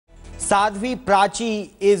Sadhvi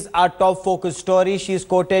Prachi is our top focus story. She is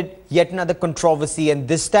quoted yet another controversy, and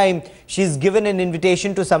this time she's given an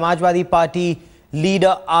invitation to Samajwadi Party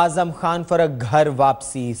leader Azam Khan for a Ghar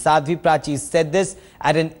Wapsi. Sadhvi Prachi said this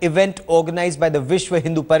at an event organized by the Vishwa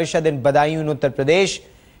Hindu Parishad in Badaयूं in Uttar Pradesh.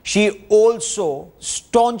 She also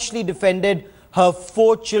staunchly defended her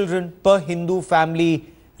 4 children per Hindu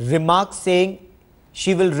family remark, saying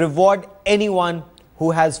she will reward anyone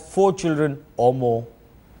who has 4 children or more.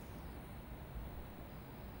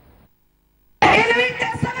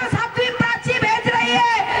 Sadhvi Prachi भेज रही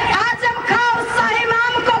है, आजम खान शाह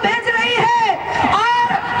इमाम को भेज रही है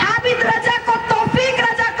और आबिद रजा को, तौफीक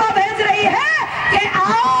रजा को भेज रही है कि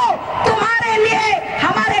आओ, तुम्हारे लिए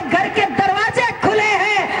हमारे घर के दरवाजे खुले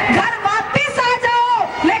हैं, घर वापस आ जाओ,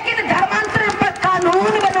 लेकिन धर्मांतरण पर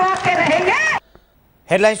कानून बनवा के रहेंगे.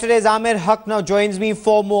 Headlines today's Amir Haq now joins me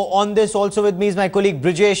for more on this. Also with me is my colleague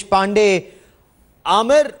Brijesh Pandey.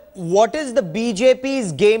 Amir, what is the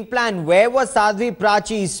BJP's game plan? Where was Sadhvi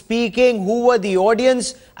Prachi speaking? Who were the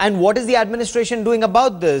audience? And what is the administration doing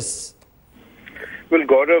about this? Well,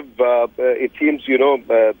 Gaurav, it seems,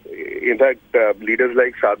 in fact, leaders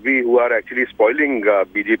like Sadhvi who are actually spoiling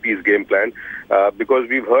BJP's game plan, because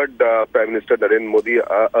we've heard Prime Minister Narendra Modi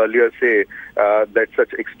earlier say that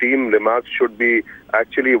such extreme remarks should be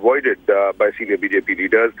actually avoided by senior BJP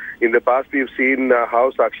leaders. In the past, we've seen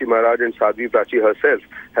how Sakshi Maharaj and Sadhvi Prachi herself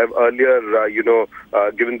have earlier,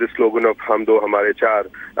 given the slogan of Hum Do Hamare Char,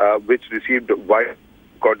 which received wide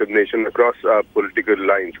condemnation across political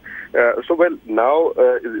lines. Now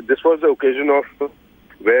this was the occasion of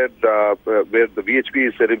where the VHP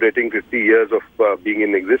is celebrating 50 years of being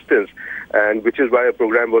in existence, and which is why a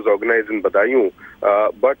program was organized in Badaयूं.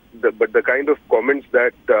 But the kind of comments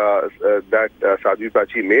that Sadhvi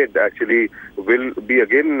Prachi made actually will be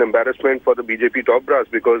again an embarrassment for the BJP top brass,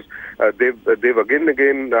 because they've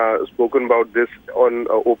again spoken about this on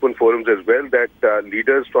open forums as well, that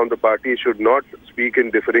leaders from the party should not speak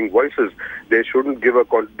in differing voices. They shouldn't give a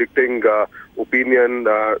contradicting opinion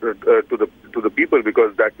to the people,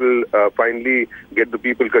 because that will finally get the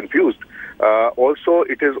people confused. Also,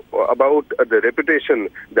 it is about the reputation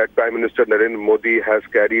that Prime Minister Narendra Modi has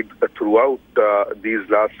carried throughout these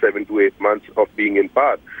last 7 to 8 months of being in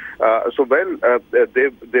power.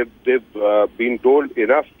 They've been told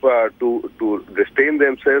enough to restrain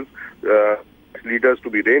themselves, leaders to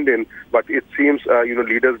be reined in, but it seems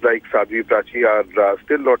leaders like Sadhvi Prachi are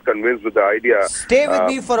still not convinced with the idea. Stay with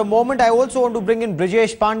me for a moment. I also want to bring in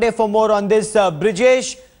Brijesh Pandey for more on this.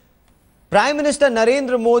 Brijesh, Prime Minister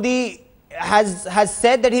Narendra Modi has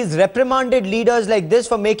said that he's reprimanded leaders like this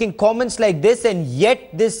for making comments like this, and yet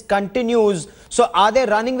this continues. So are they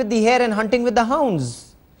running with the hare and hunting with the hounds?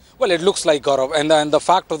 Well, it looks like, Gaurav, and the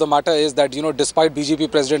fact of the matter is that, despite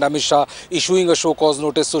BJP President Amit Shah issuing a show-cause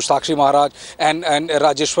notice to Sakshi Maharaj and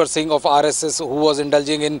Rajeshwar Singh of RSS, who was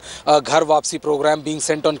indulging in a Ghar Wapsi program, being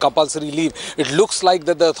sent on compulsory leave, it looks like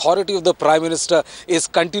that the authority of the Prime Minister is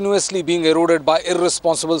continuously being eroded by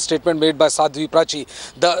irresponsible statement made by Sadhvi Prachi.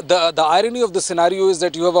 The irony of the scenario is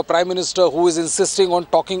that you have a Prime Minister who is insisting on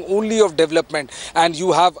talking only of development, and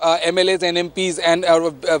you have MLAs and MPs and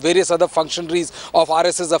various other functionaries of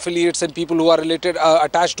RSS affiliates and people who are related,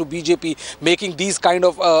 attached to BJP, making these kind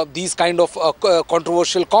of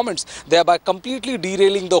controversial comments, thereby completely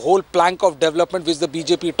derailing the whole plank of development which the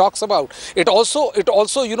BJP talks about. It also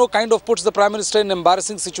kind of puts the Prime Minister in an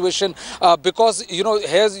embarrassing situation, because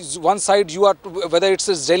here's one side, you are, whether it's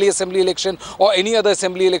a Delhi Assembly election or any other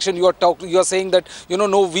Assembly election, you are saying that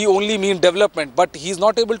no, we only mean development, but he's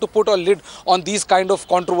not able to put a lid on these kind of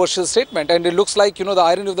controversial statement. And it looks like the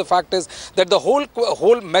irony of the fact is that the whole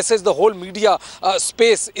message, the whole media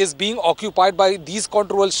space is being occupied by these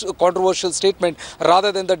controversial statements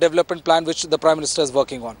rather than the development plan which the Prime Minister is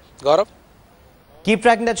working on. Gaurav? Keep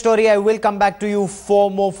tracking that story. I will come back to you for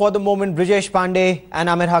more. For the moment, Brijesh Pandey and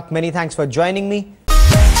Amir Haq, many thanks for joining me.